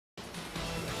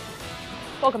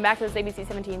Welcome back to this ABC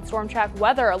 17 Storm Track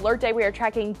Weather Alert Day. We are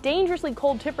tracking dangerously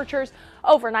cold temperatures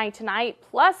overnight tonight,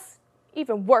 plus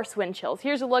even worse wind chills.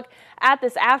 Here's a look at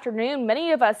this afternoon.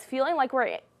 Many of us feeling like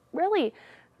we're really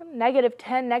negative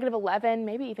 10, negative 11,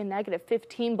 maybe even negative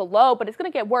 15 below, but it's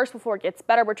going to get worse before it gets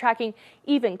better. We're tracking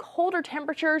even colder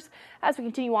temperatures as we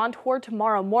continue on toward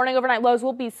tomorrow morning. Overnight lows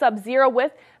will be sub-zero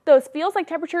with those feels like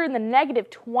temperature in the negative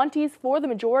 20s for the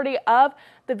majority of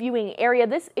the viewing area.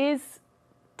 This is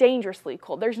dangerously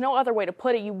cold. There's no other way to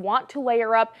put it. You want to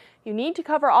layer up. You need to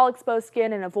cover all exposed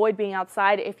skin and avoid being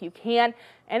outside if you can.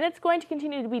 And it's going to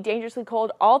continue to be dangerously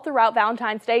cold all throughout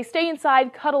Valentine's Day. Stay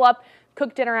inside, cuddle up,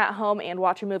 cook dinner at home, and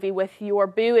watch a movie with your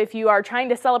boo if you are trying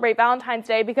to celebrate Valentine's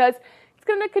Day, because it's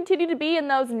going to continue to be in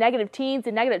those negative teens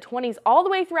and negative 20s all the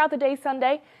way throughout the day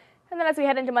Sunday. And then as we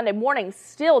head into Monday morning,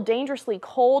 still dangerously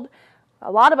cold.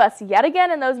 A lot of us yet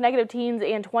again in those negative teens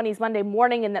and 20s Monday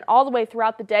morning, and then all the way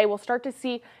throughout the day. We'll start to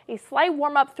see a slight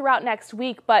warm up throughout next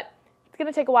week, but it's going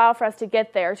to take a while for us to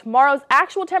get there. Tomorrow's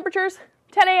actual temperatures,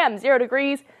 10 a.m., 0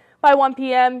 degrees. By 1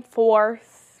 p.m., 4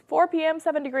 p.m.,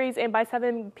 7 degrees, and by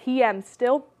 7 p.m.,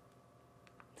 still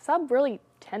sub really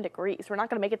 10 degrees. We're not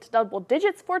going to make it to double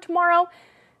digits for tomorrow.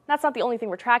 That's not the only thing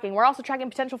we're tracking. We're also tracking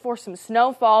potential for some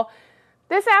snowfall.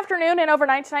 This afternoon and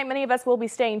overnight tonight, many of us will be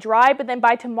staying dry, but then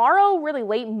by tomorrow, really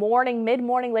late morning,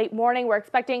 mid-morning, late morning, we're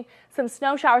expecting some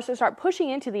snow showers to start pushing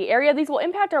into the area. These will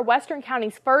impact our western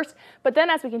counties first, but then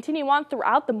as we continue on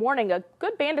throughout the morning, a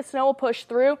good band of snow will push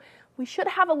through. We should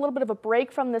have a little bit of a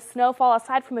break from the snowfall,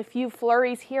 aside from a few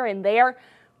flurries here and there.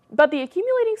 But the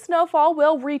accumulating snowfall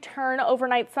will return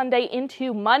overnight Sunday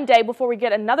into Monday before we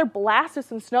get another blast of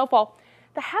some snowfall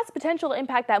that has potential to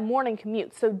impact that morning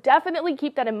commute. So definitely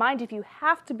keep that in mind if you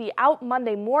have to be out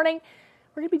Monday morning.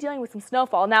 We're going to be dealing with some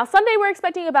snowfall. Now, Sunday we're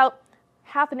expecting about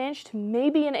half an inch to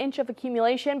maybe an inch of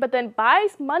accumulation, but then by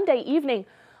Monday evening,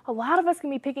 a lot of us can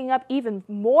be picking up even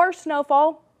more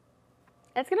snowfall.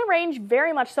 And it's going to range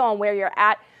very much so on where you're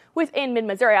at within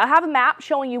mid-Missouri. I'll have a map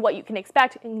showing you what you can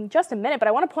expect in just a minute, but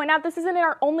I want to point out this isn't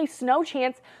our only snow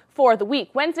chance for the week.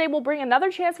 Wednesday will bring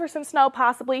another chance for some snow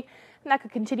possibly, and that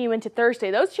could continue into Thursday.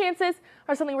 Those chances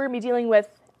are something we're going to be dealing with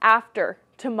after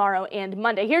tomorrow and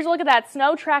Monday. Here's a look at that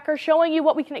snow tracker showing you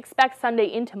what we can expect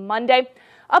Sunday into Monday.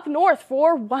 Up north,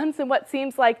 for once in what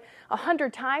seems like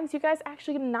 100 times, you guys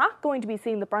actually not going to be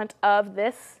seeing the brunt of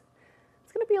this.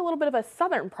 It's going to be a little bit of a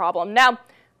southern problem. Now,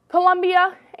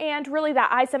 Columbia and really that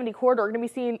I-70 corridor are going to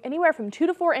be seeing anywhere from 2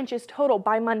 to 4 inches total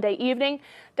by Monday evening.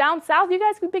 Down south, you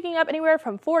guys could be picking up anywhere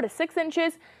from 4 to 6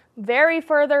 inches. Very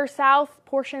further south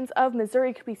portions of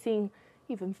Missouri could be seeing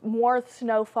even more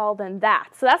snowfall than that.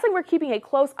 So that's like we're keeping a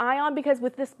close eye on, because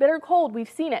with this bitter cold, we've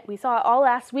seen it. We saw it all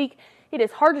last week. It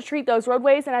is hard to treat those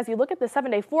roadways, and as you look at the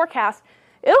 7-day forecast,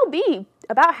 it'll be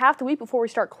about half the week before we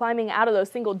start climbing out of those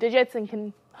single digits and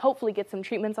can hopefully get some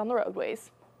treatments on the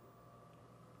roadways.